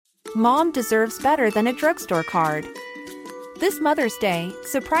Mom deserves better than a drugstore card. This Mother's Day,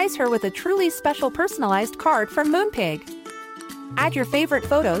 surprise her with a truly special personalized card from Moonpig. Add your favorite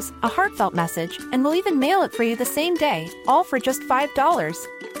photos, a heartfelt message, and we'll even mail it for you the same day, all for just $5.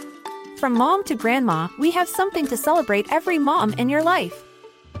 From mom to grandma, we have something to celebrate every mom in your life.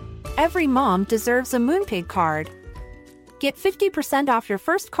 Every mom deserves a Moonpig card. Get 50% off your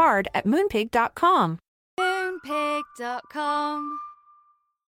first card at moonpig.com. Moonpig.com.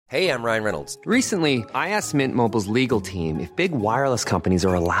 Hey, I'm Ryan Reynolds. Recently, I asked Mint Mobile's legal team if big wireless companies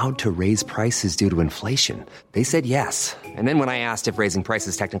are allowed to raise prices due to inflation. They said yes. And then when I asked if raising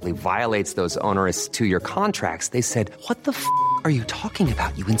prices technically violates those onerous two-year contracts, they said, "What the f*** are you talking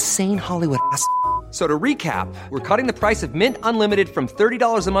about, you insane Hollywood ass?" So to recap, we're cutting the price of Mint Unlimited from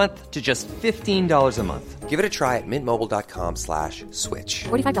 $30 a month to just $15 a month. Give it a try at mintmobile.com/switch.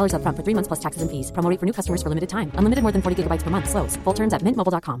 $45 up front for 3 months plus taxes and fees. Promo rate for new customers for limited time. Unlimited more than 40 gigabytes per month. Slows full terms at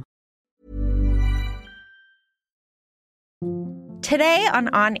mintmobile.com. Today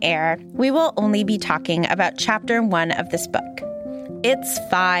on Air, we will only be talking about chapter 1 of this book. It's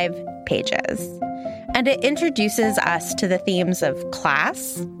 5 pages, and it introduces us to the themes of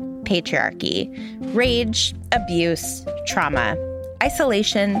class, patriarchy, rage, abuse, trauma,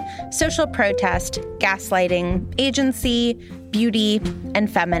 isolation, social protest, gaslighting, agency, beauty, and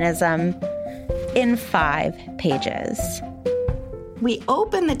feminism in 5 pages. We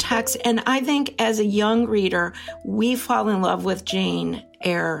open the text, and I think as a young reader, we fall in love with Jane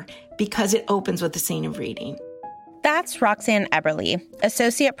Eyre because it opens with the scene of reading. That's Roxanne Eberle,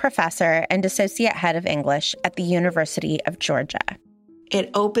 Associate Professor and Associate Head of English at the University of Georgia.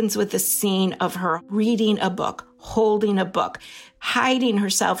 It opens with the scene of her reading a book, holding a book, hiding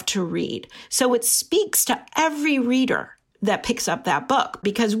herself to read. So it speaks to every reader that picks up that book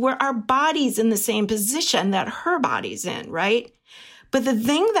because our body's in the same position that her body's in, right? But the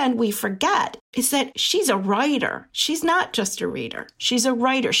thing that we forget is that she's a writer. She's not just a reader. She's a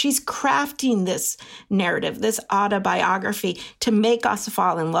writer. She's crafting this narrative, this autobiography to make us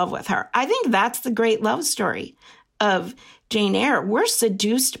fall in love with her. I think that's the great love story of Jane Eyre. We're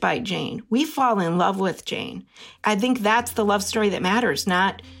seduced by Jane. We fall in love with Jane. I think that's the love story that matters,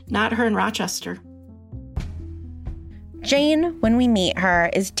 not her in Rochester. Jane, when we meet her,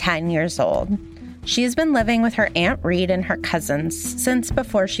 is 10 years old. She has been living with her Aunt Reed and her cousins since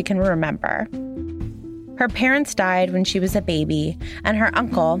before she can remember. Her parents died when she was a baby, and her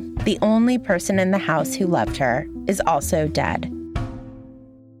uncle, the only person in the house who loved her, is also dead.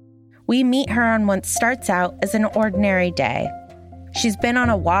 We meet her on what starts out as an ordinary day. She's been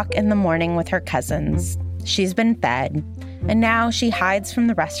on a walk in the morning with her cousins. She's been fed, and now she hides from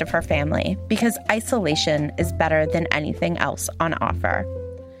the rest of her family because isolation is better than anything else on offer.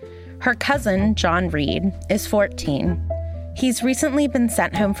 Her cousin, John Reed, is 14. He's recently been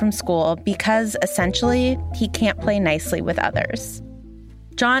sent home from school because, essentially, he can't play nicely with others.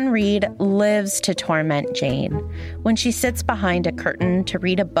 John Reed lives to torment Jane. When she sits behind a curtain to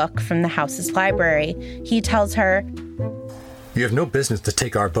read a book from the house's library, he tells her, "You have no business to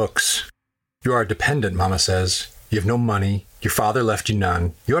take our books. You are a dependent, Mama says. You have no money. Your father left you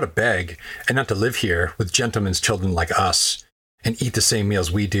none. You ought to beg, and not to live here with gentlemen's children like us, and eat the same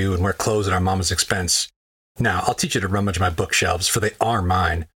meals we do and wear clothes at our mama's expense. Now, I'll teach you to rummage my bookshelves, for they are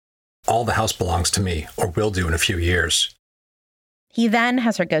mine. All the house belongs to me, or will do in a few years." He then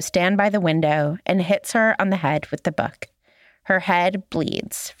has her go stand by the window and hits her on the head with the book. Her head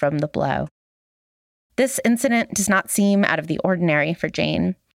bleeds from the blow. This incident does not seem out of the ordinary for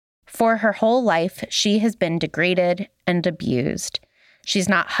Jane. For her whole life, she has been degraded and abused. She's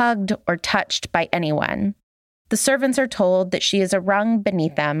not hugged or touched by anyone. The servants are told that she is a rung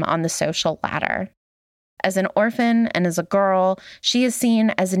beneath them on the social ladder. As an orphan and as a girl, she is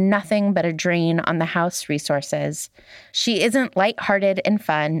seen as nothing but a drain on the house resources. She isn't lighthearted and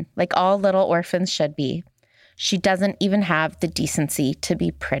fun like all little orphans should be. She doesn't even have the decency to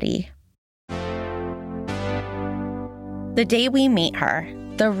be pretty. The day we meet her,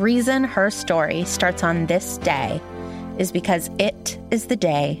 the reason her story starts on this day is because it is the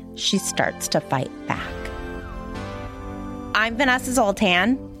day she starts to fight back. I'm Vanessa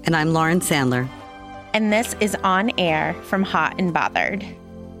Zoltan. And I'm Lauren Sandler. And this is On Air from Hot and Bothered.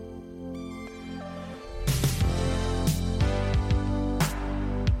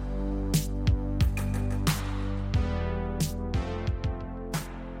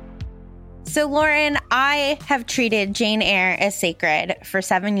 So, Lauren, I have treated Jane Eyre as sacred for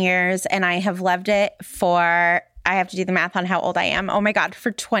 7 years, and I have loved it for, I have to do the math on how old I am. Oh my God,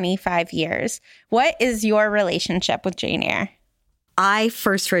 for 25 years. What is your relationship with Jane Eyre? I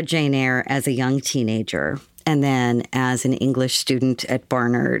first read Jane Eyre as a young teenager. and then as an English student at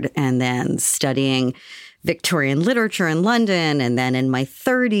Barnard, and then studying Victorian literature in London, and then in my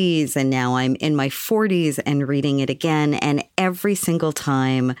 30s, and now I'm in my 40s and reading it again. And every single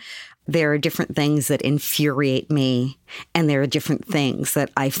time, there are different things that infuriate me, and there are different things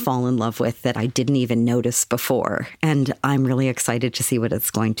that I fall in love with that I didn't even notice before. And I'm really excited to see what it's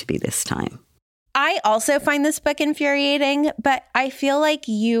going to be this time. I also find this book infuriating, but I feel like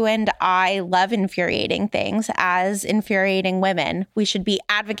you and I love infuriating things as infuriating women. We should be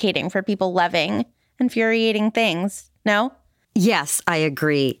advocating for people loving infuriating things. No? Yes, I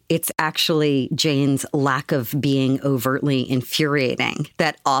agree. It's actually Jane's lack of being overtly infuriating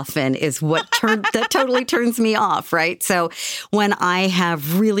that often is what that totally turns me off, right? So when I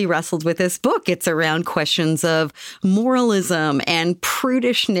have really wrestled with this book, it's around questions of moralism and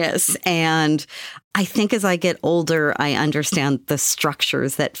prudishness. And I think as I get older, I understand the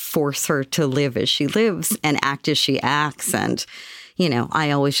structures that force her to live as she lives and act as she acts. And you know, I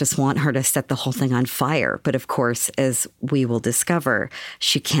always just want her to set the whole thing on fire. But of course, as we will discover,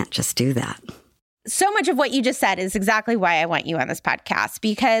 she can't just do that. So much of what you just said is exactly why I want you on this podcast,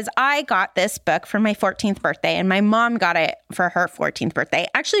 because I got this book for my 14th birthday and my mom got it for her 14th birthday,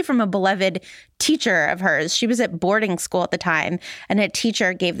 actually from a beloved teacher of hers. She was at boarding school at the time, and a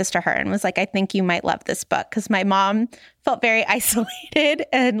teacher gave this to her and was like, I think you might love this book, because my mom felt very isolated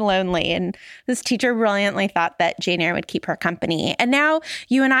and lonely. And this teacher brilliantly thought that Jane Eyre would keep her company. And now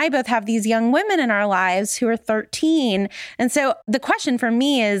you and I both have these young women in our lives who are 13. And so the question for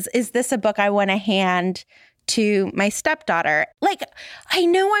me is this a book I want to hand to my stepdaughter? Like, I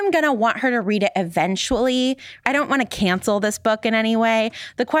know I'm going to want her to read it eventually. I don't want to cancel this book in any way.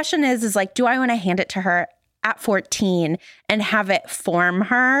 The question is like, do I want to hand it to her at 14 and have it form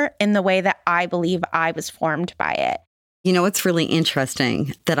her in the way that I believe I was formed by it? You know, what's really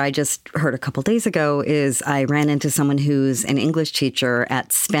interesting that I just heard a couple days ago is I ran into someone who's an English teacher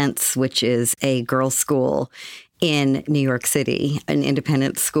at Spence, which is a girls' school in New York City, an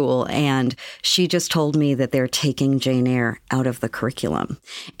independent school. And she just told me that they're taking Jane Eyre out of the curriculum.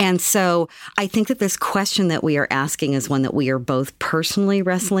 And so I think that this question that we are asking is one that we are both personally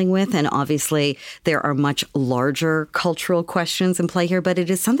wrestling with. And obviously there are much larger cultural questions in play here, but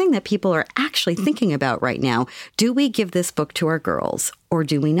it is something that people are actually thinking about right now. Do we give this book to our girls or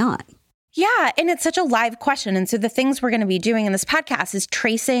do we not? Yeah, and it's such a live question. And so the things we're going to be doing in this podcast is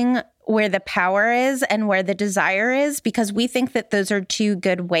tracing where the power is and where the desire is, because we think that those are two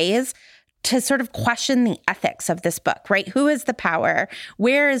good ways to sort of question the ethics of this book, right? Who is the power?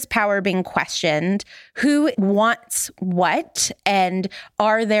 Where is power being questioned? Who wants what? And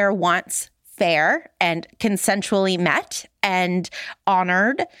are their wants fair and consensually met and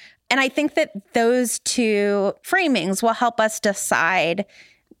honored? And I think that those two framings will help us decide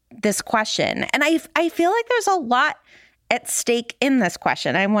this question. And I feel like there's a lot at stake in this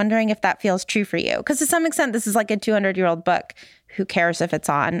question. I'm wondering if that feels true for you. Because to some extent, this is like a 200-year-old book. Who cares if it's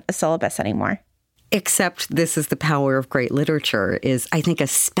on a syllabus anymore? Except this is the power of great literature, is I think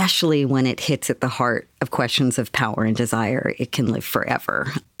especially when it hits at the heart of questions of power and desire, it can live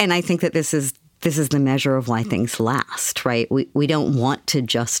forever. And I think that this is the measure of why things last, right? We don't want to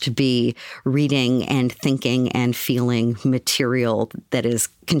just be reading and thinking and feeling material that is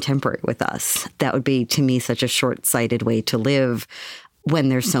contemporary with us. That would be, to me, such a short-sighted way to live when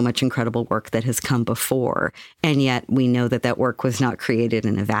there's so much incredible work that has come before. And yet we know that that work was not created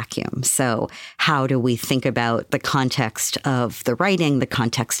in a vacuum. So how do we think about the context of the writing, the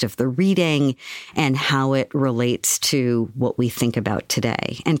context of the reading, and how it relates to what we think about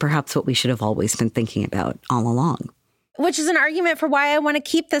today, and perhaps what we should have always been thinking about all along? Which is an argument for why I want to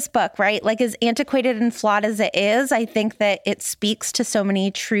keep this book, right? Like, as antiquated and flawed as it is, I think that it speaks to so many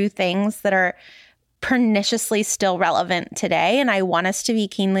true things that are perniciously still relevant today. And I want us to be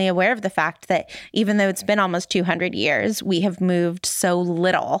keenly aware of the fact that even though it's been almost 200 years, we have moved so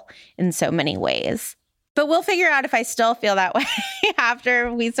little in so many ways. But we'll figure out if I still feel that way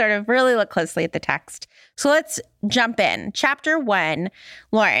after we sort of really look closely at the text. So let's jump in. Chapter 1.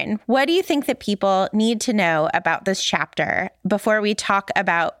 Lauren, what do you think that people need to know about this chapter before we talk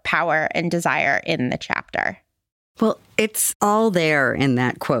about power and desire in the chapter? Well, it's all there in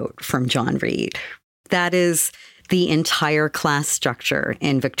that quote from John Reed. That is the entire class structure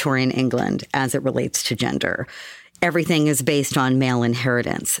in Victorian England as it relates to gender. Everything is based on male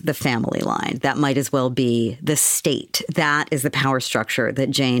inheritance, the family line. That might as well be the state. That is the power structure that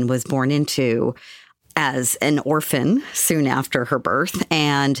Jane was born into as an orphan soon after her birth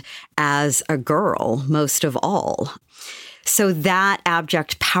and as a girl, most of all. So that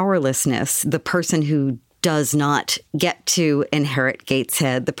abject powerlessness, the person who does not get to inherit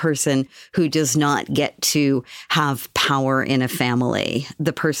Gateshead, the person who does not get to have power in a family,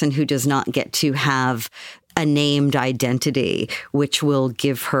 the person who does not get to have a named identity, which will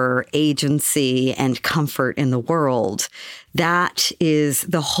give her agency and comfort in the world. That is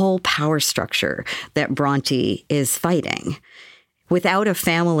the whole power structure that Bronte is fighting. Without a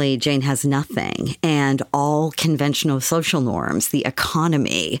family, Jane has nothing, and all conventional social norms, the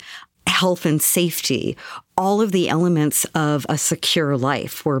economy, health and safety, all of the elements of a secure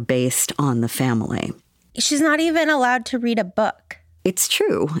life were based on the family. She's not even allowed to read a book. It's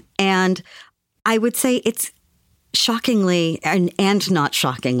true. And I would say it's shockingly and not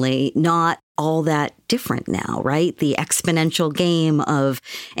shockingly not all that different now, right? The exponential game of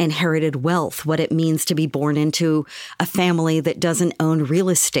inherited wealth, what it means to be born into a family that doesn't own real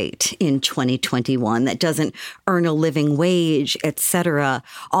estate in 2021, that doesn't earn a living wage, etc.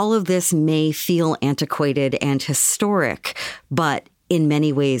 All of this may feel antiquated and historic, but in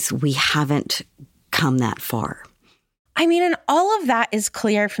many ways, we haven't come that far. I mean, and all of that is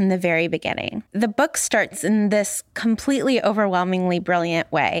clear from the very beginning. The book starts in this completely overwhelmingly brilliant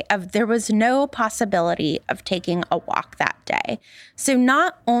way of there was no possibility of taking a walk that day. So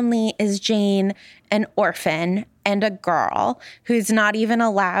not only is Jane an orphan and a girl who's not even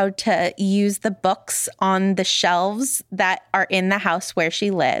allowed to use the books on the shelves that are in the house where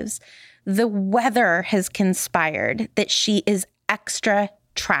she lives, the weather has conspired that she is extra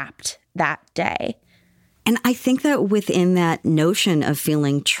trapped that day. And I think that within that notion of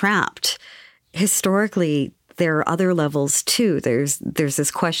feeling trapped, historically, there are other levels too. There's this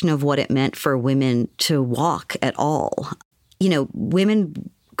question of what it meant for women to walk at all. You know,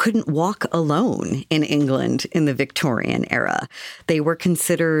 women couldn't walk alone in England in the Victorian era. They were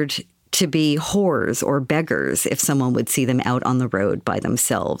considered to be whores or beggars if someone would see them out on the road by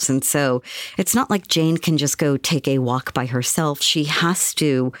themselves. And so it's not like Jane can just go take a walk by herself. She has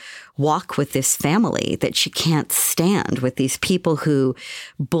to walk with this family that she can't stand, with these people who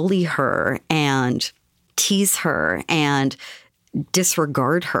bully her and tease her and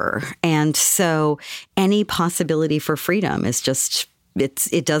disregard her. And so any possibility for freedom is just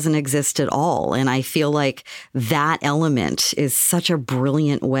it doesn't exist at all. And I feel like that element is such a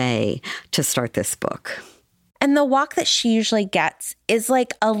brilliant way to start this book. And the walk that she usually gets is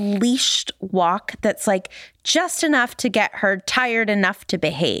like a leashed walk that's like just enough to get her tired enough to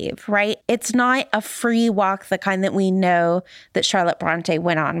behave, right? It's not a free walk, the kind that we know that Charlotte Bronte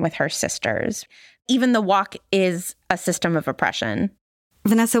went on with her sisters. Even the walk is a system of oppression.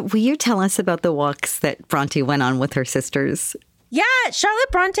 Vanessa, will you tell us about the walks that Bronte went on with her sisters? Yeah,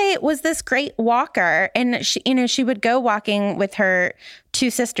 Charlotte Bronte was this great walker, and she would go walking with her two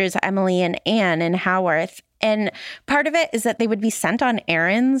sisters, Emily and Anne, in Haworth. And part of it is that they would be sent on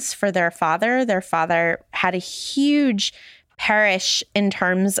errands for their father. Their father had a huge parish in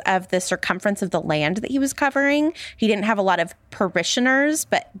terms of the circumference of the land that he was covering. He didn't have a lot of parishioners,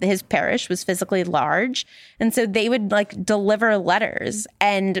 but his parish was physically large. And so they would like deliver letters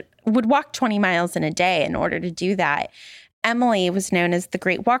and would walk 20 miles in a day in order to do that. Emily was known as the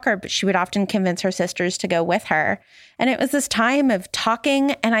Great Walker, but she would often convince her sisters to go with her. And it was this time of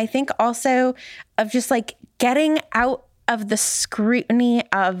talking, and I think also of just like getting out of the scrutiny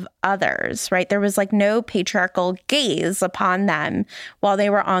of others, right? There was like no patriarchal gaze upon them while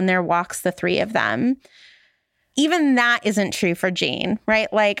they were on their walks, the three of them. Even that isn't true for Jane,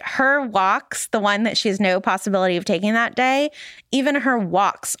 right? Like her walks, the one that she has no possibility of taking that day, even her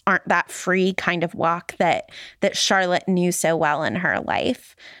walks aren't that free kind of walk that Charlotte knew so well in her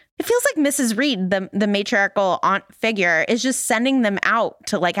life. It feels like Mrs. Reed, the matriarchal aunt figure, is just sending them out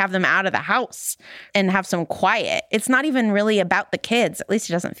to like have them out of the house and have some quiet. It's not even really about the kids. At least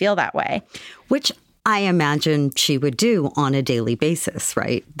it doesn't feel that way. Which I imagine she would do on a daily basis,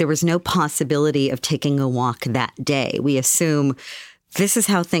 right? There was no possibility of taking a walk that day. We assume this is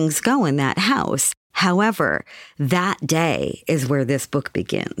how things go in that house. However, that day is where this book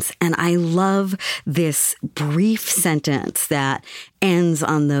begins. And I love this brief sentence that ends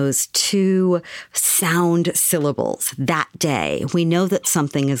on those two sound syllables, that day. We know that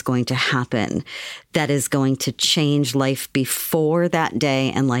something is going to happen that is going to change life before that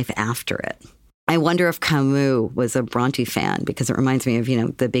day and life after it. I wonder if Camus was a Bronte fan, because it reminds me of,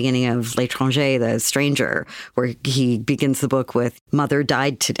 the beginning of L'Étranger, The Stranger, where he begins the book with "Mother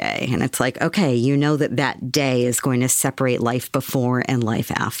died today." And it's like, okay, you know that day is going to separate life before and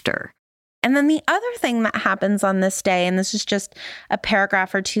life after. And then the other thing that happens on this day, and this is just a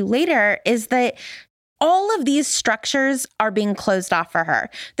paragraph or two later, is that all of these structures are being closed off for her.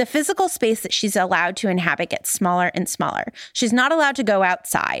 The physical space that she's allowed to inhabit gets smaller and smaller. She's not allowed to go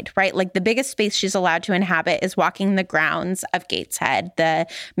outside, right? Like the biggest space she's allowed to inhabit is walking the grounds of Gateshead, the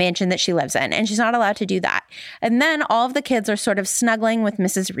mansion that she lives in, and she's not allowed to do that. And then all of the kids are sort of snuggling with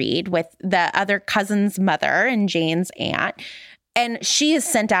Mrs. Reed, with the other cousin's mother and Jane's aunt. And she is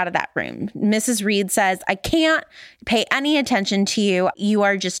sent out of that room. Mrs. Reed says, I can't pay any attention to you. You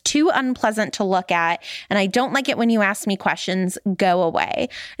are just too unpleasant to look at. And I don't like it when you ask me questions. Go away.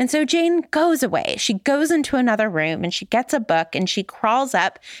 And so Jane goes away. She goes into another room and she gets a book and she crawls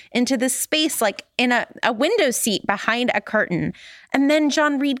up into this space, like in a window seat behind a curtain. And then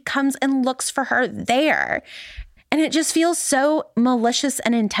John Reed comes and looks for her there. And it just feels so malicious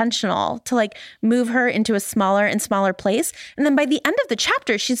and intentional to like move her into a smaller and smaller place. And then by the end of the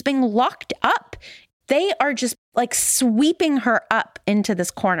chapter, she's being locked up. They are just like sweeping her up into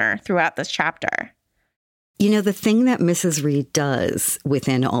this corner throughout this chapter. You know, the thing that Mrs. Reed does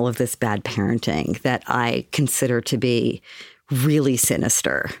within all of this bad parenting that I consider to be really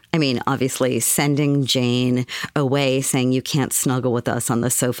sinister. I mean, obviously sending Jane away saying you can't snuggle with us on the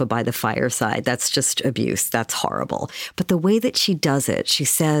sofa by the fireside, that's just abuse. That's horrible. But the way that she does it, she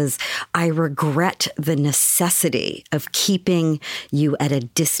says, I regret the necessity of keeping you at a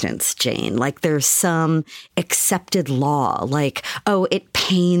distance, Jane. Like there's some accepted law, like, oh, it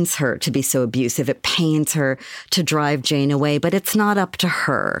pains her to be so abusive. It pains her to drive Jane away, but it's not up to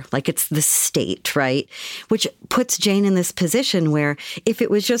her. Like it's the state, right? Which puts Jane in this position where if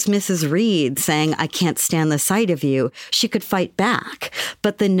it was just Mrs. Reed saying, I can't stand the sight of you, she could fight back.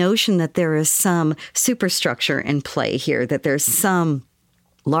 But the notion that there is some superstructure in play here, that there's some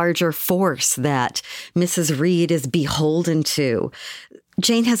larger force that Mrs. Reed is beholden to,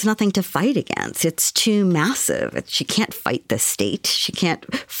 Jane has nothing to fight against. It's too massive. She can't fight the state. She can't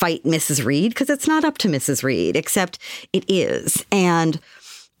fight Mrs. Reed because it's not up to Mrs. Reed, except it is. And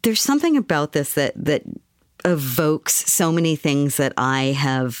there's something about this that evokes so many things that I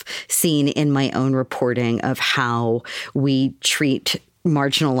have seen in my own reporting of how we treat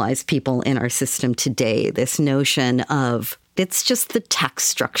marginalized people in our system today. This notion of it's just the tax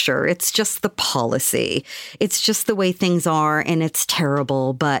structure. It's just the policy. It's just the way things are, and it's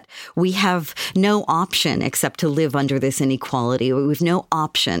terrible. But we have no option except to live under this inequality. We have no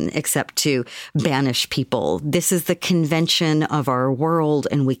option except to banish people. This is the convention of our world,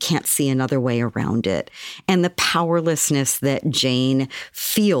 and we can't see another way around it. And the powerlessness that Jane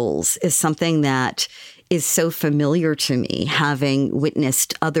feels is something that is so familiar to me, having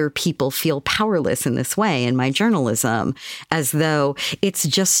witnessed other people feel powerless in this way in my journalism, as though it's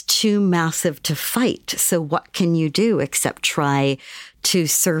just too massive to fight. So what can you do except try to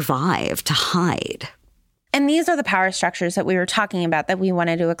survive, to hide? And these are the power structures that we were talking about that we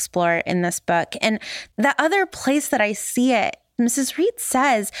wanted to explore in this book. And the other place that I see it, Mrs. Reed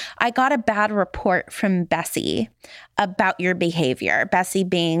says, I got a bad report from Bessie about your behavior. Bessie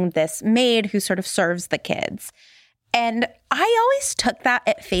being this maid who sort of serves the kids. And I always took that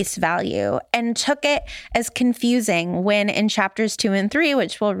at face value and took it as confusing when in chapters 2 and 3,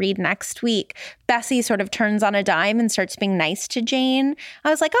 which we'll read next week, Bessie sort of turns on a dime and starts being nice to Jane. I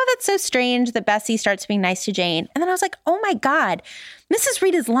was like, oh, that's so strange that Bessie starts being nice to Jane. And then I was like, oh my God, Mrs.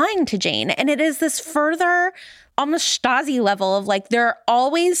 Reed is lying to Jane. And it is this further almost Stasi level of like, there are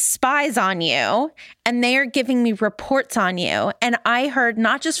always spies on you and they are giving me reports on you. And I heard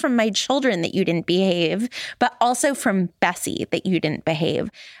not just from my children that you didn't behave, but also from Bessie that you didn't behave.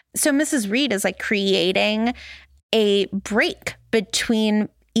 So Mrs. Reed is like creating a break between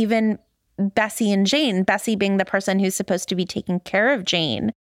even Bessie and Jane, Bessie being the person who's supposed to be taking care of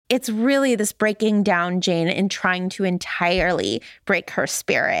Jane. It's really this breaking down Jane and trying to entirely break her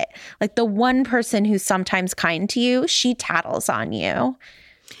spirit. Like the one person who's sometimes kind to you, she tattles on you.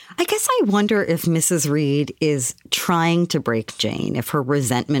 I guess I wonder if Mrs. Reed is trying to break Jane, if her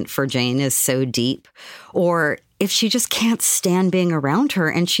resentment for Jane is so deep, or if she just can't stand being around her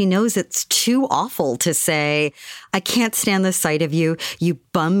and she knows it's too awful to say, I can't stand the sight of you. You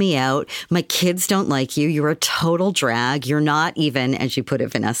bum me out. My kids don't like you. You're a total drag. You're not even, as you put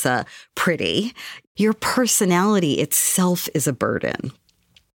it, Vanessa, pretty. Your personality itself is a burden.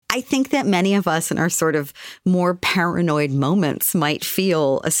 I think that many of us in our sort of more paranoid moments might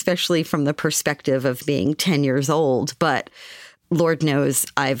feel, especially from the perspective of being 10 years old, but Lord knows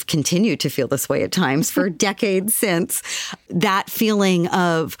I've continued to feel this way at times for decades since. That feeling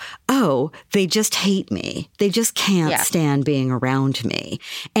of, oh, they just hate me. They just can't stand being around me.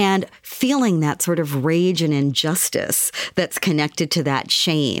 And feeling that sort of rage and injustice that's connected to that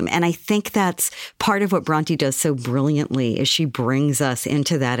shame. And I think that's part of what Bronte does so brilliantly is she brings us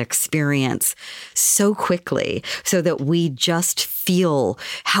into that experience so quickly so that we just feel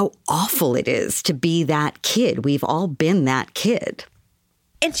how awful it is to be that kid. We've all been that kid.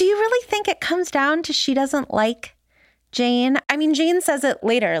 And do you really think it comes down to she doesn't like Jane? I mean, Jane says it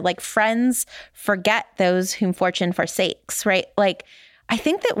later, like friends forget those whom fortune forsakes, right? Like, I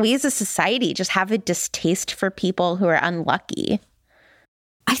think that we as a society just have a distaste for people who are unlucky.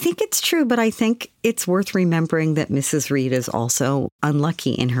 I think it's true, but I think it's worth remembering that Mrs. Reed is also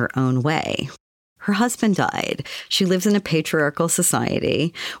unlucky in her own way. Her husband died. She lives in a patriarchal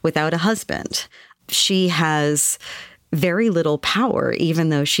society without a husband. She has very little power, even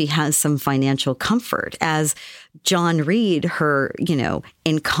though she has some financial comfort. As John Reed, her,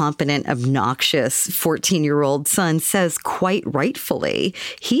 incompetent, obnoxious 14-year-old son says quite rightfully,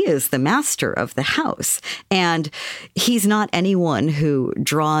 he is the master of the house. And he's not anyone who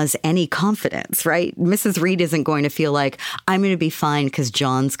draws any confidence, right? Mrs. Reed isn't going to feel like, I'm going to be fine because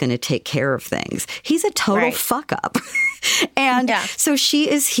John's going to take care of things. He's a total fuck up. And so she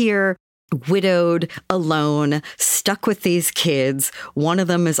is here widowed, alone, stuck with these kids. One of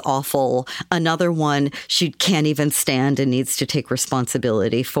them is awful. Another one she can't even stand and needs to take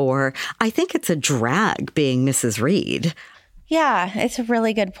responsibility for. I think it's a drag being Mrs. Reed. Yeah, it's a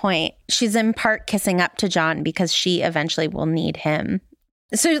really good point. She's in part kissing up to John because she eventually will need him.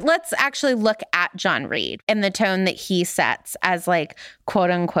 So let's actually look at John Reed and the tone that he sets as like,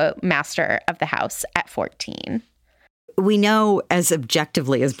 quote unquote, master of the house at 14. We know as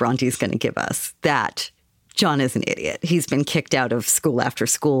objectively as Bronte's going to give us that John is an idiot. He's been kicked out of school after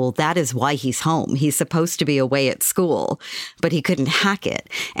school. That is why he's home. He's supposed to be away at school, but he couldn't hack it.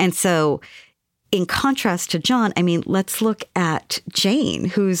 And so in contrast to John, I mean, let's look at Jane,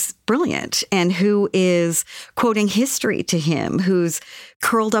 who's brilliant and who is quoting history to him, who's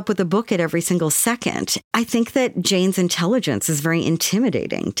curled up with a book at every single second. I think that Jane's intelligence is very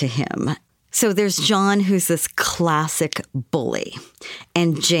intimidating to him. So there's John, who's this classic bully,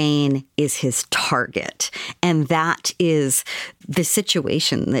 and Jane is his target. And that is the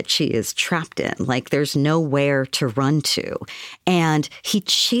situation that she is trapped in. Like, there's nowhere to run to. And he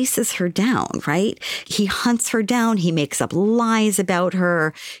chases her down, right? He hunts her down. He makes up lies about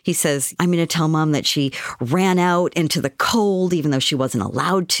her. He says, I'm going to tell Mom that she ran out into the cold, even though she wasn't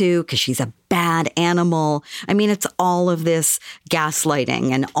allowed to, because she's a bad animal. I mean, it's all of this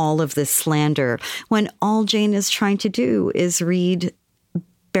gaslighting and all of this slander when all Jane is trying to do is read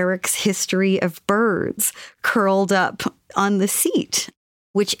Berwick's History of Birds curled up on the seat,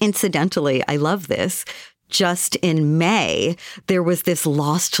 which incidentally, I love this. Just in May, there was this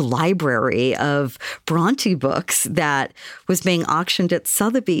lost library of Bronte books that was being auctioned at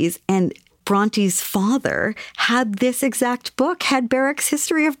Sotheby's, and Bronte's father had this exact book, had Berwick's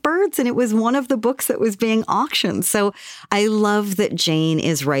History of Birds, and it was one of the books that was being auctioned. So I love that Jane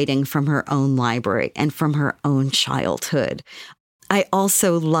is writing from her own library and from her own childhood. I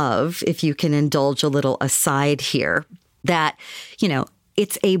also love, if you can indulge a little aside here, that,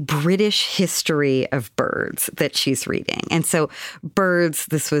 it's a British history of birds that she's reading. And so birds,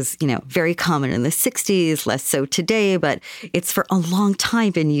 this was, very common in the 60s, less so today, but it's for a long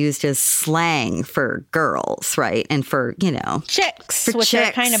time been used as slang for girls, right? And for, chicks, for which chicks.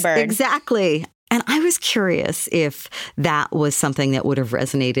 are kind of birds. Exactly. And I was curious if that was something that would have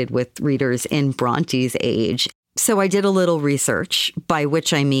resonated with readers in Bronte's age. So I did a little research, by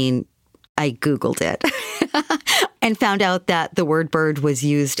which I mean I Googled it and found out that the word bird was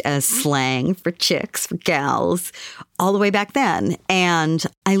used as slang for chicks, for gals, all the way back then. And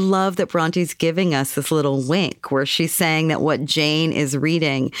I love that Bronte's giving us this little wink where she's saying that what Jane is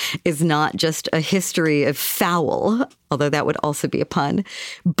reading is not just a history of fowl, although that would also be a pun,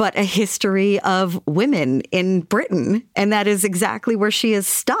 but a history of women in Britain. And that is exactly where she is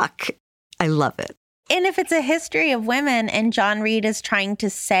stuck. I love it. And if it's a history of women and John Reed is trying to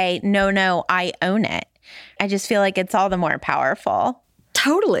say, no, I own it, I just feel like it's all the more powerful.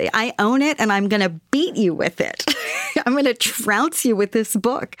 Totally. I own it and I'm going to beat you with it. I'm going to trounce you with this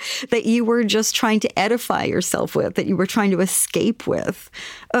book that you were just trying to edify yourself with, that you were trying to escape with.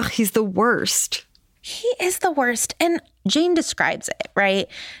 Ugh, he's the worst. He is the worst. And Jane describes it, right?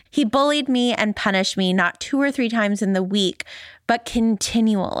 He bullied me and punished me not 2 or 3 times in the week, but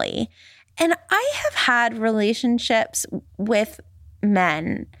continually. And I have had relationships with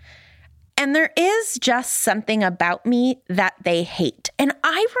men, And there is just something about me that they hate. And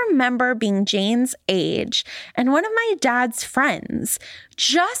I remember being Jane's age, and one of my dad's friends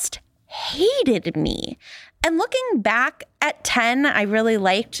just hated me. And looking back at 10, I really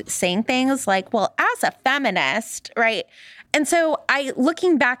liked saying things like, well, as a feminist, right? And so I,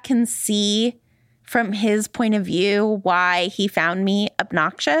 looking back, can see from his point of view why he found me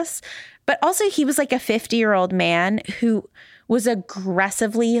obnoxious. But also he was like a 50-year-old man who was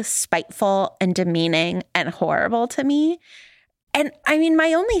aggressively spiteful and demeaning and horrible to me. And I mean,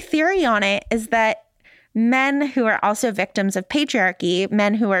 my only theory on it is that men who are also victims of patriarchy,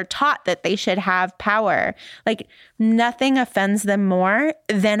 men who are taught that they should have power, like nothing offends them more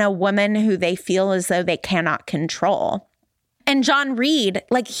than a woman who they feel as though they cannot control. And John Reed,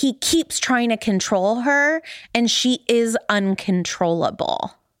 like, he keeps trying to control her, and she is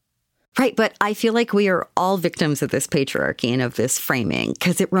uncontrollable. Right, but I feel like we are all victims of this patriarchy and of this framing,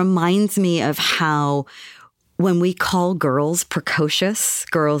 because it reminds me of how when we call girls precocious,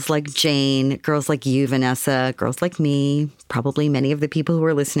 girls like Jane, girls like you, Vanessa, girls like me, probably many of the people who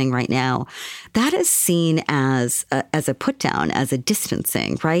are listening right now, that is seen as a put down, as a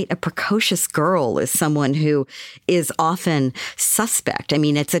distancing, right? A precocious girl is someone who is often suspect. I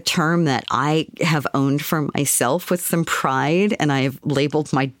mean, it's a term that I have owned for myself with some pride, and I have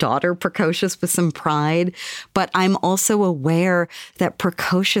labeled my daughter precocious with some pride. But I'm also aware that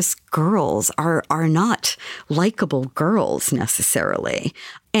precocious girls are not likable girls necessarily.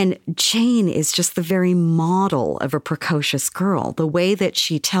 And Jane is just the very model of a precocious girl. The way that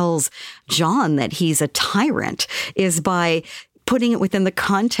she tells John that he's a tyrant is by putting it within the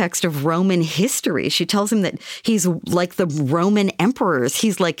context of Roman history. She tells him that he's like the Roman emperors.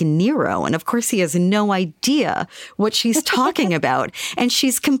 He's like Nero. And of course, he has no idea what she's talking about. And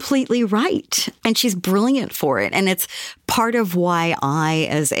she's completely right. And she's brilliant for it. And it's part of why I,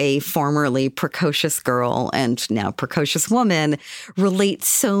 as a formerly precocious girl and now precocious woman, relate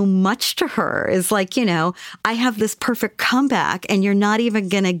so much to her. Is like, you know, I have this perfect comeback and you're not even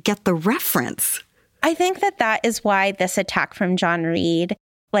going to get the reference. I think that is why this attack from John Reed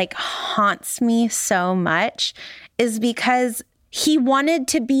like haunts me so much, is because he wanted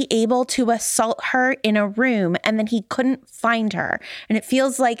to be able to assault her in a room and then he couldn't find her. And it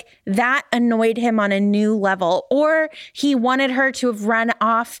feels like that annoyed him on a new level. Or he wanted her to have run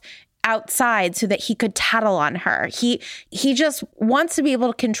off outside so that he could tattle on her. He just wants to be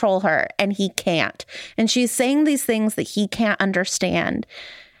able to control her and he can't. And she's saying these things that he can't understand.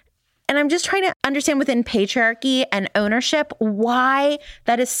 And I'm just trying to understand within patriarchy and ownership why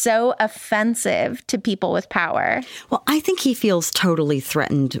that is so offensive to people with power. Well, I think he feels totally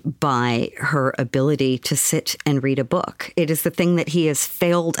threatened by her ability to sit and read a book. It is the thing that he has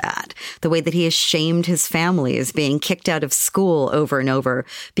failed at, the way that he has shamed his family as being kicked out of school over and over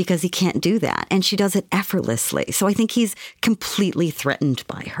because he can't do that. And she does it effortlessly. So I think he's completely threatened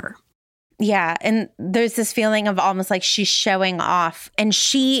by her. Yeah. And there's this feeling of almost like she's showing off, and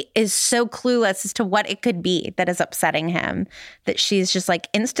she is so clueless as to what it could be that is upsetting him, that she's just like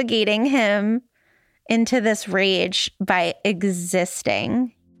instigating him into this rage by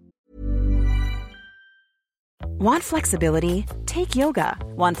existing. Want flexibility? Take yoga.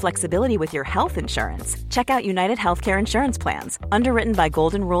 Want flexibility with your health insurance? Check out United Healthcare Insurance Plans. Underwritten by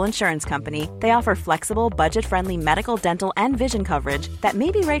Golden Rule Insurance Company, they offer flexible, budget-friendly medical, dental, and vision coverage that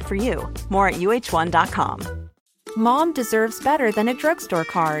may be right for you. More at UH1.com. Mom deserves better than a drugstore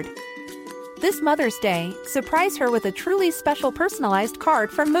card. This Mother's Day, surprise her with a truly special personalized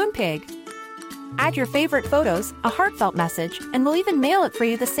card from Moonpig. Add your favorite photos, a heartfelt message, and we'll even mail it for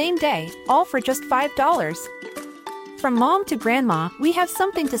you the same day, all for just $5. From mom to grandma, we have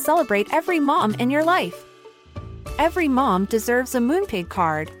something to celebrate every mom in your life. Every mom deserves a Moonpig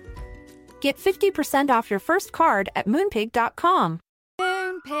card. Get 50% off your first card at Moonpig.com.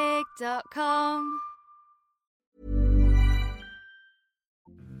 Moonpig.com.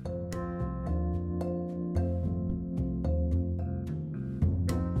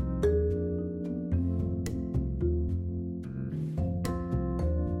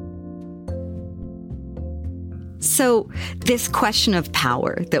 So this question of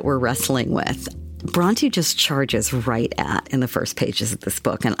power that we're wrestling with, Bronte just charges right at in the first pages of this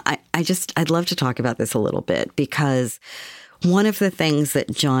book. And I'd love to talk about this a little bit, because one of the things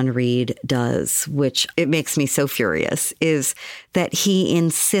that John Reed does, which it makes me so furious, is that he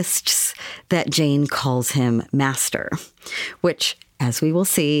insists that Jane calls him master, which as we will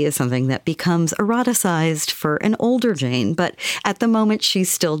see, is something that becomes eroticized for an older Jane. But at the moment,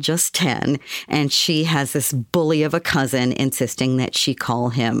 she's still just 10, and she has this bully of a cousin insisting that she call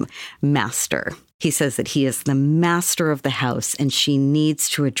him master. He says that he is the master of the house, and she needs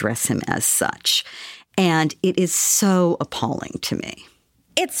to address him as such. And it is so appalling to me.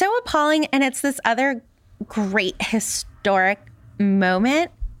 It's so appalling, and it's this other great historic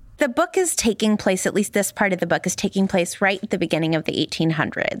moment. The book is taking place, at least this part of the book is taking place right at the beginning of the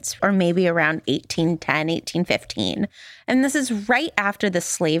 1800s, or maybe around 1810, 1815. And this is right after the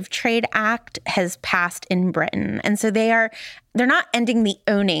Slave Trade Act has passed in Britain. And so they're not ending the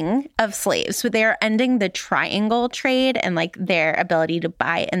owning of slaves, but they are ending the triangle trade and like their ability to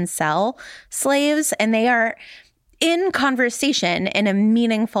buy and sell slaves. And they are in conversation in a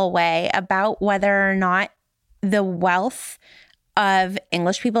meaningful way about whether or not the wealth of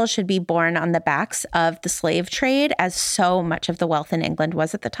English people should be borne on the backs of the slave trade, as so much of the wealth in England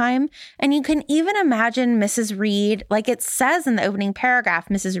was at the time. And you can even imagine Mrs. Reed, like it says in the opening paragraph,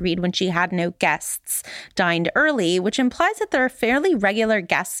 Mrs. Reed, when she had no guests, dined early, which implies that there are fairly regular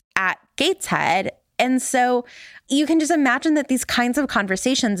guests at Gateshead. And so you can just imagine that these kinds of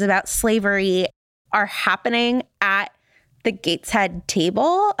conversations about slavery are happening at the Gateshead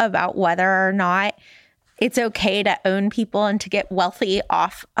table about whether or not it's okay to own people and to get wealthy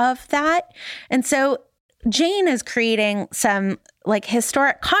off of that. And so Jane is creating some like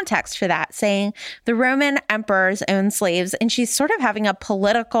historic context for that, saying the Roman emperors owned slaves, and she's sort of having a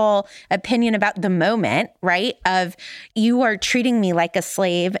political opinion about the moment, right? Of you are treating me like a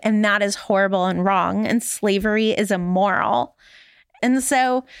slave, and that is horrible and wrong, and slavery is immoral. And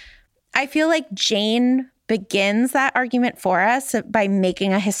so I feel like Jane begins that argument for us by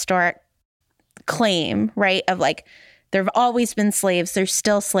making a historic claim, right? Of like, there have always been slaves. There's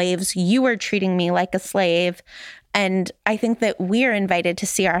still slaves. You are treating me like a slave. And I think that we're invited to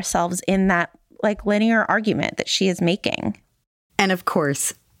see ourselves in that like linear argument that she is making. And of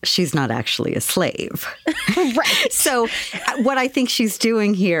course, she's not actually a slave. Right. So what I think she's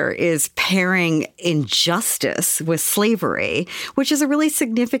doing here is pairing injustice with slavery, which is a really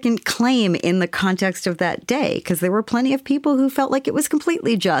significant claim in the context of that day, because there were plenty of people who felt like it was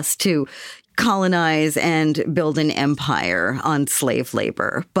completely just to colonize and build an empire on slave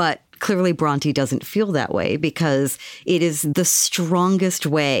labor. But clearly Bronte doesn't feel that way, because it is the strongest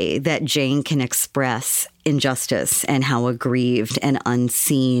way that Jane can express injustice and how aggrieved and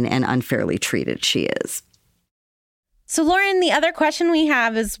unseen and unfairly treated she is. So, Lauren, the other question we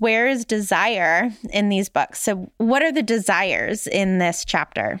have is, where is desire in these books? So what are the desires in this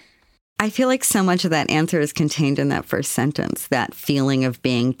chapter? I feel like so much of that answer is contained in that first sentence, that feeling of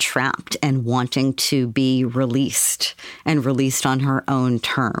being trapped and wanting to be released, and released on her own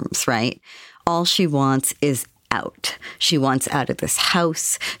terms, right? All she wants is out. She wants out of this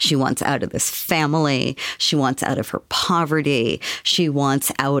house. She wants out of this family. She wants out of her poverty. She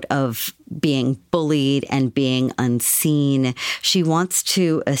wants out of being bullied and being unseen. She wants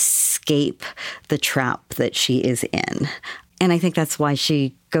to escape the trap that she is in. And I think that's why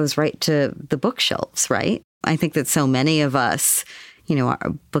she goes right to the bookshelves, right? I think that so many of us, you know, our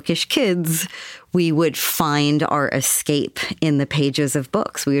bookish kids, we would find our escape in the pages of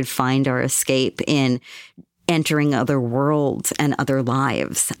books. We would find our escape in entering other worlds and other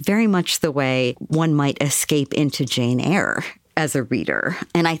lives, very much the way one might escape into Jane Eyre as a reader.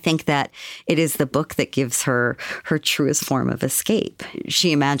 And I think that it is the book that gives her her truest form of escape.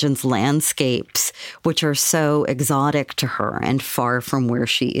 She imagines landscapes which are so exotic to her and far from where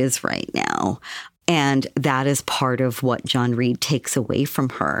she is right now. And that is part of what John Reed takes away from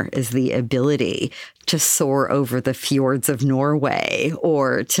her, is the ability to soar over the fjords of Norway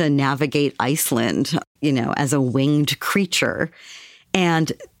or to navigate Iceland, you know, as a winged creature.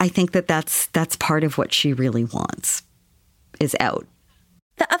 And I think that that's part of what she really wants, is out.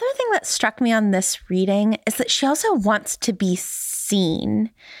 The other thing that struck me on this reading is that she also wants to be seen,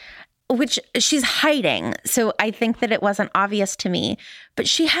 which she's hiding. So I think that it wasn't obvious to me. But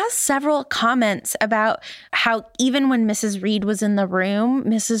she has several comments about how even when Mrs. Reed was in the room,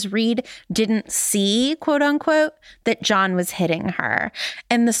 Mrs. Reed didn't see, quote unquote, that John was hitting her.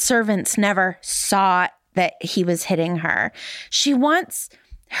 And the servants never saw that he was hitting her. She wants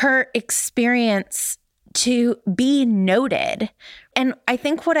her experience to be noted. And I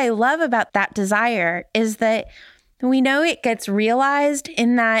think what I love about that desire is that we know it gets realized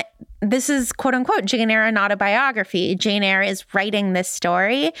in that this is, quote unquote, Jane Eyre, not a biography. Jane Eyre is writing this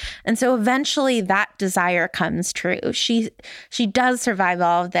story. And so eventually that desire comes true. She does survive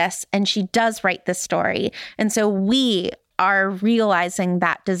all of this, and she does write this story. And so we are realizing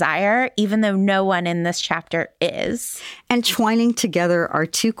that desire, even though no one in this chapter is. And twining together our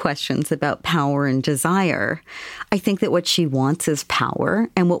two questions about power and desire. I think that what she wants is power,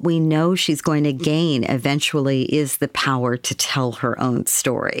 and what we know she's going to gain eventually is the power to tell her own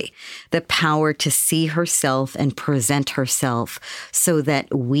story, the power to see herself and present herself so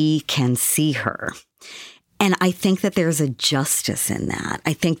that we can see her. And I think that there's a justice in that.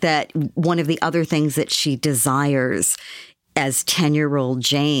 I think that one of the other things that she desires as 10-year-old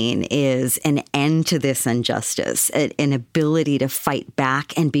Jane is an end to this injustice, an ability to fight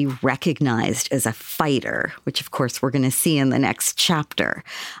back and be recognized as a fighter, which of course we're going to see in the next chapter.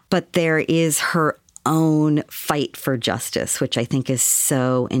 But there is her own fight for justice, which I think is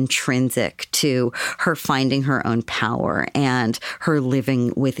so intrinsic to her finding her own power and her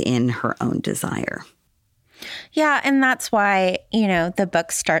living within her own desire. Yeah, and that's why, the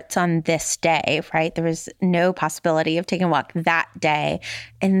book starts on this day, right? There was no possibility of taking a walk that day.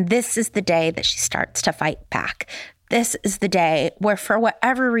 And this is the day that she starts to fight back. This is the day where, for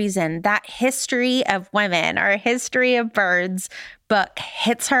whatever reason, that History of Women or History of Birds book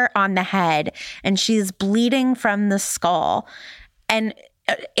hits her on the head and she's bleeding from the skull. And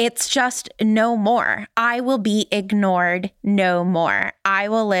it's just no more. I will be ignored no more. I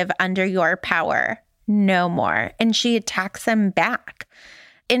will live under your power no more. And she attacks him back.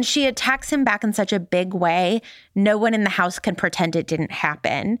 And she attacks him back in such a big way, no one in the house can pretend it didn't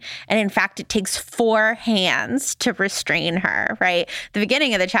happen. And in fact, it takes 4 hands to restrain her, right? The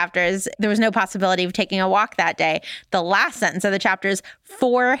beginning of the chapter is there was no possibility of taking a walk that day. The last sentence of the chapter is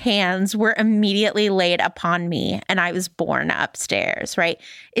 4 hands were immediately laid upon me and I was borne upstairs, right?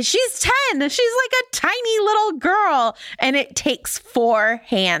 She's 10. She's like a tiny little girl. And it takes 4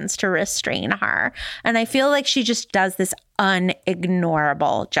 hands to restrain her. And I feel like she just does this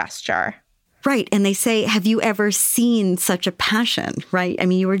unignorable gesture. Right. And they say, have you ever seen such a passion? Right. I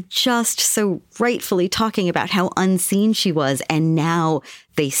mean, you were just so rightfully talking about how unseen she was. And now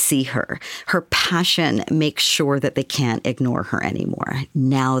they see her. Her passion makes sure that they can't ignore her anymore.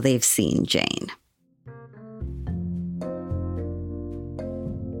 Now they've seen Jane.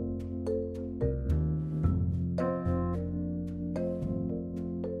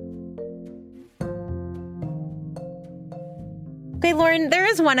 Okay, Lauren, there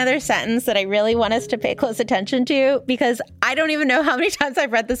is one other sentence that I really want us to pay close attention to because I don't even know how many times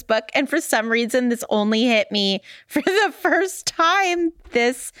I've read this book. And for some reason, this only hit me for the first time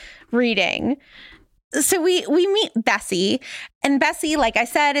this reading. So we meet Bessie. And Bessie, like I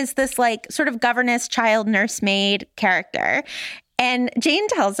said, is this like sort of governess, child, nursemaid character. And Jane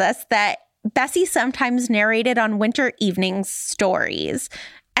tells us that Bessie sometimes narrated on winter evenings stories.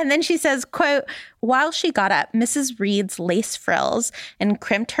 And then she says, quote, while she got up Mrs. Reed's lace frills and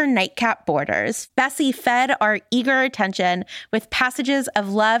crimped her nightcap borders, Bessie fed our eager attention with passages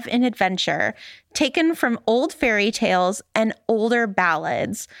of love and adventure taken from old fairy tales and older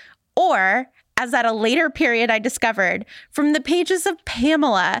ballads, or, as at a later period I discovered, from the pages of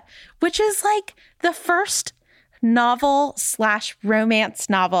Pamela, which is like the first novel/romance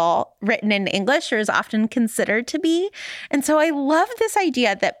novel written in English, or is often considered to be. And so I love this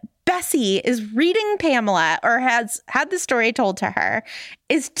idea that Bessie is reading Pamela, or has had the story told to her,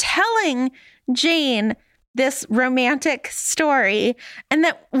 is telling Jane this romantic story, and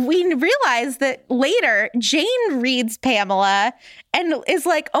that we realize that later Jane reads Pamela and is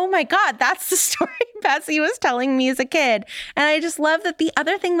like, oh my God, that's the story Bessie was telling me as a kid. And I just love that the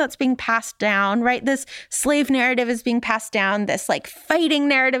other thing that's being passed down, right? This slave narrative is being passed down, this like fighting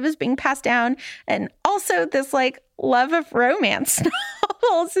narrative is being passed down, and also this like love of romance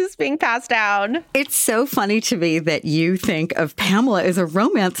novels is being passed down. It's so funny to me that you think of Pamela as a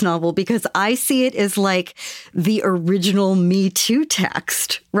romance novel, because I see it as like the original Me Too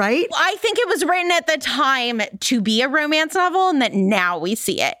text, right? I think it was written at the time to be a romance novel, and that now we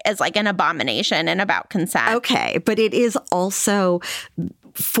see it as like an abomination and about consent. Okay, but it is also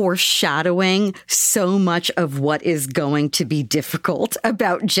foreshadowing so much of what is going to be difficult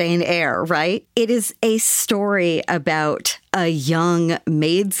about Jane Eyre, right? It is a story about a young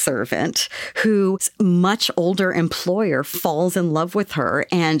maidservant whose much older employer falls in love with her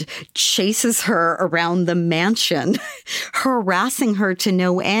and chases her around the mansion, harassing her to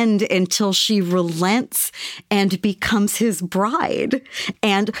no end until she relents and becomes his bride.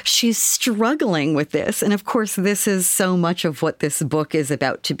 And she's struggling with this. And of course, this is so much of what this book is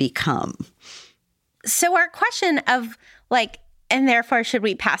about to become. So our question of like, and therefore should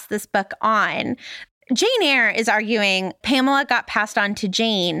we pass this book on? Jane Eyre is arguing Pamela got passed on to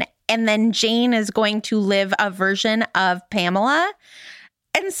Jane, and then Jane is going to live a version of Pamela.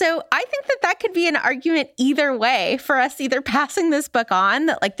 And so I think that that could be an argument either way for us, either passing this book on,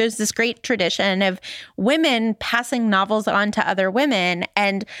 that like there's this great tradition of women passing novels on to other women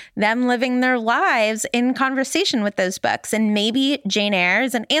and them living their lives in conversation with those books. And maybe Jane Eyre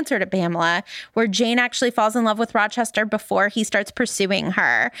is an answer to Pamela, where Jane actually falls in love with Rochester before he starts pursuing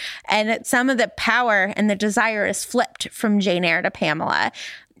her. And some of the power and the desire is flipped from Jane Eyre to Pamela.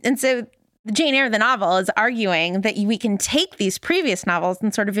 And so Jane Eyre, the novel, is arguing that we can take these previous novels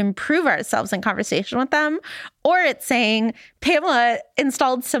and sort of improve ourselves in conversation with them. Or it's saying Pamela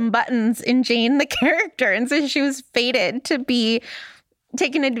installed some buttons in Jane, the character, and so she was fated to be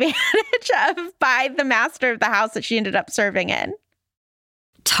taken advantage of by the master of the house that she ended up serving in.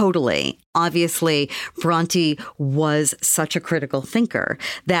 Totally. Obviously, Bronte was such a critical thinker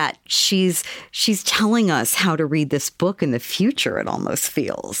that she's telling us how to read this book in the future, it almost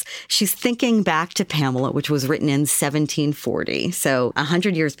feels. She's thinking back to Pamela, which was written in 1740, so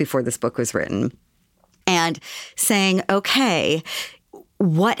 100 years before this book was written, and saying, okay,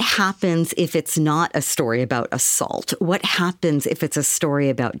 what happens if it's not a story about assault? What happens if it's a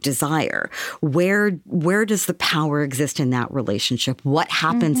story about desire? Where does the power exist in that relationship? What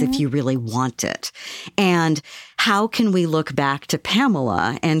happens if you really want it? And how can we look back to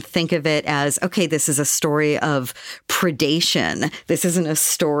Pamela and think of it as, okay, this is a story of predation. This isn't a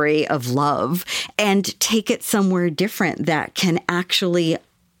story of love, and take it somewhere different that can actually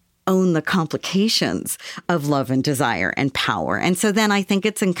own the complications of love and desire and power. And so then I think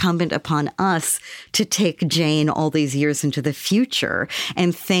it's incumbent upon us to take Jane all these years into the future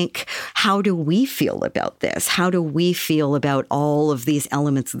and think, how do we feel about this? How do we feel about all of these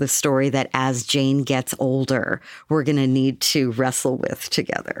elements of the story that as Jane gets older, we're going to need to wrestle with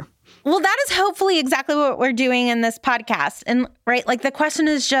together? Well, that is hopefully exactly what we're doing in this podcast. And right, like the question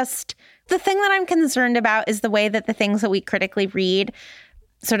is just, the thing that I'm concerned about is the way that the things that we critically read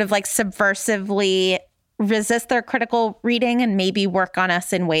sort of like subversively resist their critical reading and maybe work on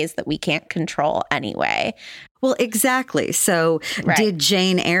us in ways that we can't control anyway. Well, exactly. So Did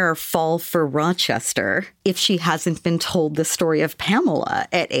Jane Eyre fall for Rochester if she hasn't been told the story of Pamela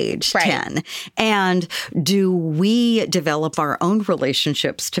at age 10? And do we develop our own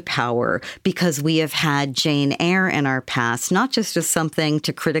relationships to power because we have had Jane Eyre in our past, not just as something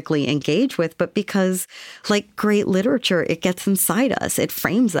to critically engage with, but because, like great literature, it gets inside us. It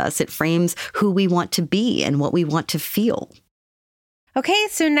frames us. It frames who we want to be and what we want to feel. Okay,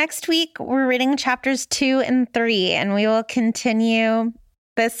 so next week we're reading chapters 2 and 3, and we will continue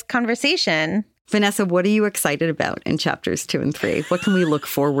this conversation. Vanessa, what are you excited about in chapters 2 and 3? What can we look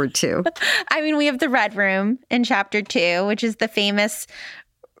forward to? I mean, we have the Red Room in chapter 2, which is the famous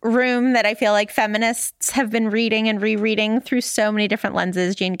room that I feel like feminists have been reading and rereading through so many different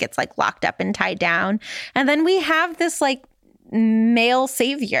lenses. Jane gets like locked up and tied down. And then we have this like male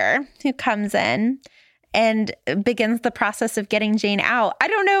savior who comes in and begins the process of getting Jane out. I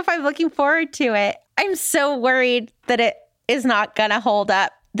don't know if I'm looking forward to it. I'm so worried that it is not going to hold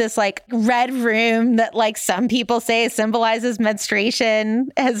up. This like red room that like some people say symbolizes menstruation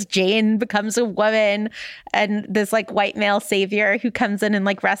as Jane becomes a woman, and this like white male savior who comes in and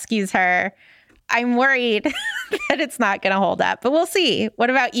like rescues her. I'm worried that it's not going to hold up, but we'll see. What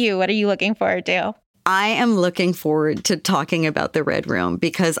about you? What are you looking forward to? I am looking forward to talking about the Red Room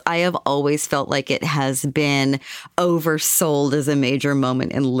because I have always felt like it has been oversold as a major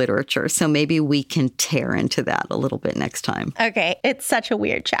moment in literature. So maybe we can tear into that a little bit next time. Okay. It's such a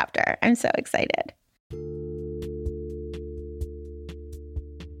weird chapter. I'm so excited.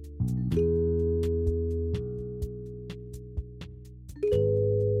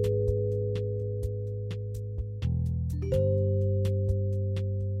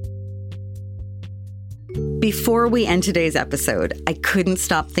 Before we end today's episode, I couldn't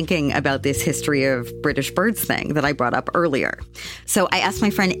stop thinking about this history of British birds thing that I brought up earlier. So I asked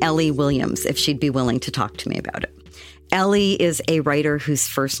my friend Ellie Williams if she'd be willing to talk to me about it. Ellie is a writer whose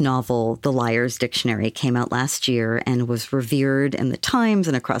first novel, The Liar's Dictionary, came out last year and was revered in the Times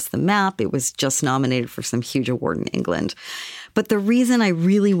and across the map. It was just nominated for some huge award in England. But the reason I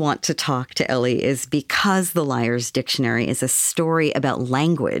really want to talk to Ellie is because The Liar's Dictionary is a story about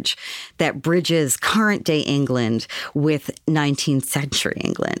language that bridges current-day England with 19th century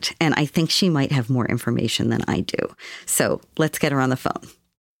England. And I think she might have more information than I do. So let's get her on the phone.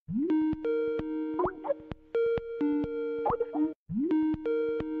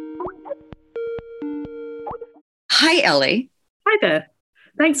 Hi, Ellie. Hi there.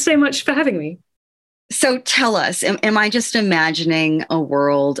 Thanks so much for having me. So tell us, am I just imagining a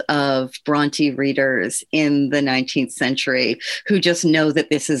world of Bronte readers in the 19th century who just know that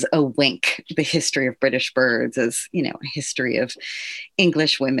this is a wink, the history of British birds, as, you know, a history of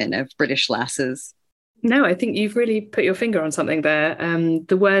English women, of British lasses? No, I think you've really put your finger on something there.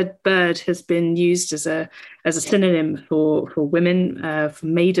 The word bird has been used as a synonym for women, for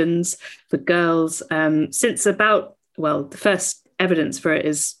maidens, for girls, since about, well, the first evidence for it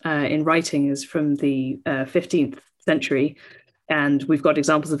is in writing is from the 15th century. And we've got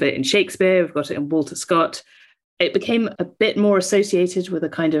examples of it in Shakespeare, we've got it in Walter Scott. It became a bit more associated with a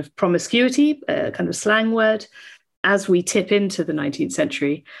kind of promiscuity, a kind of slang word, as we tip into the 19th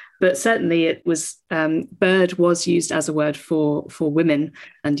century. But certainly it was, bird was used as a word for women,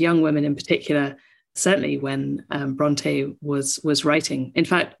 and young women in particular, certainly when Bronte was writing. In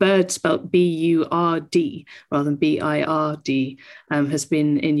fact, bird spelt B-U-R-D rather than B-I-R-D has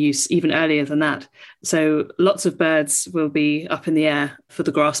been in use even earlier than that. So lots of birds will be up in the air for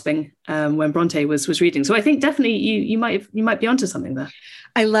the grasping when Bronte was reading. So I think definitely you might be onto something there.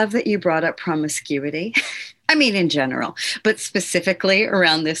 I love that you brought up promiscuity. I mean, in general, but specifically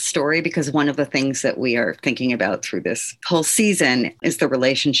around this story, because one of the things that we are thinking about through this whole season is the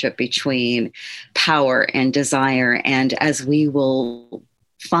relationship between power and desire. And as we will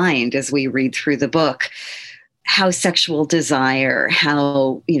find as we read through the book, how sexual desire,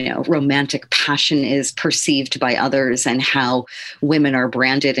 how, you know, romantic passion is perceived by others, and how women are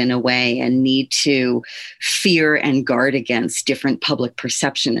branded in a way and need to fear and guard against different public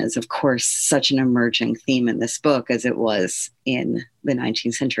perception is, of course, such an emerging theme in this book as it was in the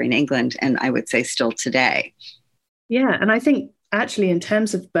 19th century in England, and I would say still today. Yeah, and I think actually in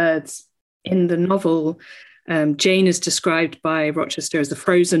terms of birds in the novel, Jane is described by Rochester as a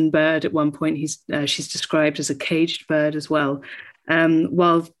frozen bird at one point. She's described as a caged bird as well.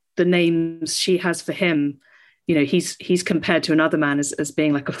 While the names she has for him, you know, he's compared to another man as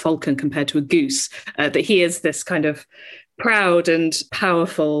being like a falcon compared to a goose, that he is this kind of proud and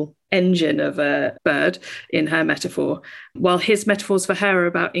powerful engine of a bird in her metaphor, while his metaphors for her are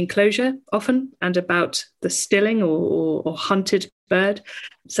about enclosure often and about the stilling or hunted bird.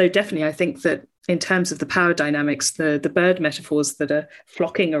 So definitely I think that in terms of the power dynamics, the bird metaphors that are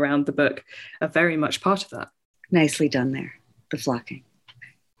flocking around the book are very much part of that. Nicely done there, the flocking.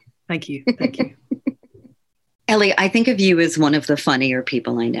 Thank you. Thank you. Ellie, I think of you as one of the funnier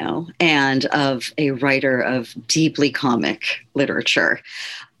people I know and of a writer of deeply comic literature.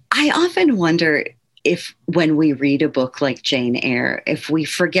 I often wonder if when we read a book like Jane Eyre, if we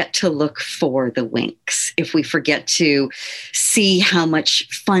forget to look for the winks, if we forget to see how much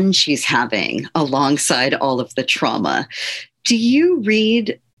fun she's having alongside all of the trauma. Do you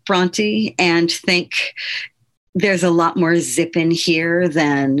read Bronte and think there's a lot more zip in here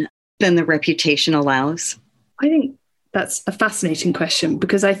than the reputation allows? I think that's a fascinating question,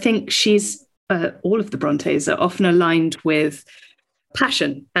 because I think she's, all of the Brontes are often aligned with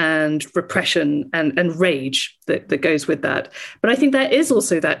passion and repression and rage that goes with that. But I think there is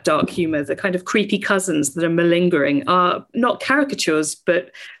also that dark humor, the kind of creepy cousins that are malingering are not caricatures,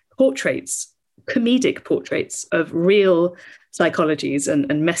 but portraits, comedic portraits of real psychologies and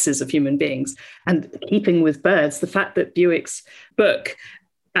messes of human beings. And keeping with birds, the fact that Bewick's book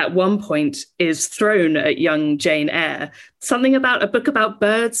at one point is thrown at young Jane Eyre, something about a book about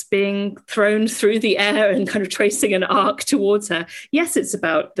birds being thrown through the air and kind of tracing an arc towards her. Yes, it's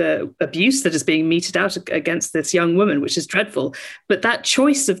about the abuse that is being meted out against this young woman, which is dreadful. But that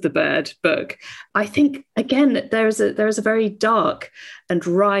choice of the bird book, I think, again, there is a very dark and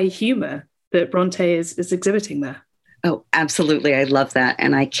wry humor that Bronte is exhibiting there. Oh, absolutely. I love that.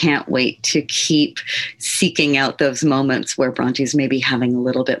 And I can't wait to keep seeking out those moments where Bronte's maybe having a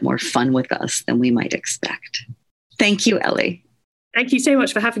little bit more fun with us than we might expect. Thank you, Ellie. Thank you so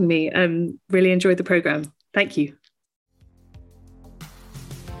much for having me. Really enjoyed the program. Thank you.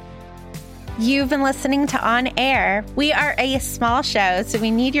 You've been listening to On Air. We are a small show, so we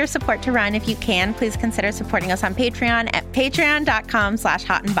need your support to run. If you can, please consider supporting us on Patreon at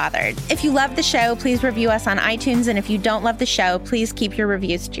patreon.com/hotandbothered. If you love the show, please review us on iTunes. And if you don't love the show, please keep your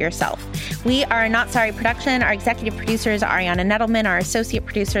reviews to yourself. We are a Not Sorry production. Our executive producers are Ariana Nettleman. Our associate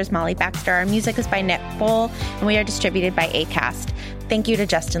producer is Molly Baxter. Our music is by Nick Bull, and we are distributed by Acast. Thank you to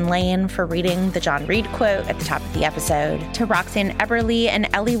Justin Lane for reading the John Reed quote at the top of the episode, to Roxanne Eberly and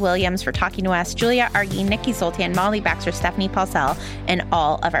Ellie Williams for talking to us, Julia Argy, Nikki Zoltan, Molly Baxter, Stephanie Paulsell, and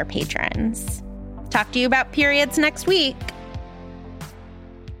all of our patrons. Talk to you about periods next week.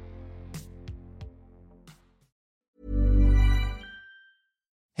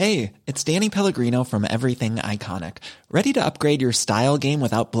 Hey, it's Danny Pellegrino from Everything Iconic. Ready to upgrade your style game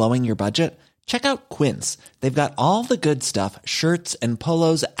without blowing your budget? Check out Quince. They've got all the good stuff, shirts and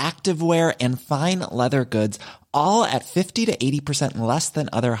polos, activewear, and fine leather goods, all at 50 to 80% less than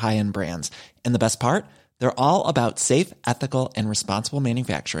other high-end brands. And the best part? They're all about safe, ethical, and responsible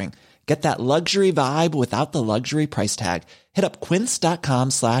manufacturing. Get that luxury vibe without the luxury price tag. Hit up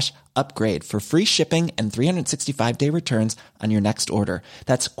quince.com/upgrade for free shipping and 365-day returns on your next order.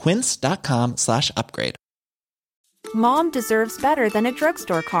 That's quince.com/upgrade. Mom deserves better than a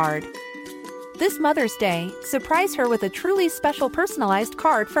drugstore card. This Mother's Day, surprise her with a truly special personalized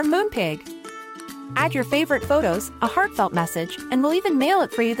card from Moonpig. Add your favorite photos, a heartfelt message, and we'll even mail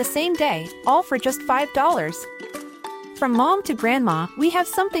it for you the same day, all for just $5. From mom to grandma, we have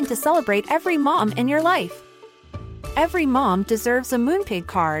something to celebrate every mom in your life. Every mom deserves a Moonpig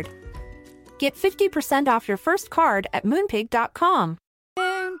card. Get 50% off your first card at Moonpig.com.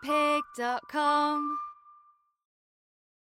 Moonpig.com.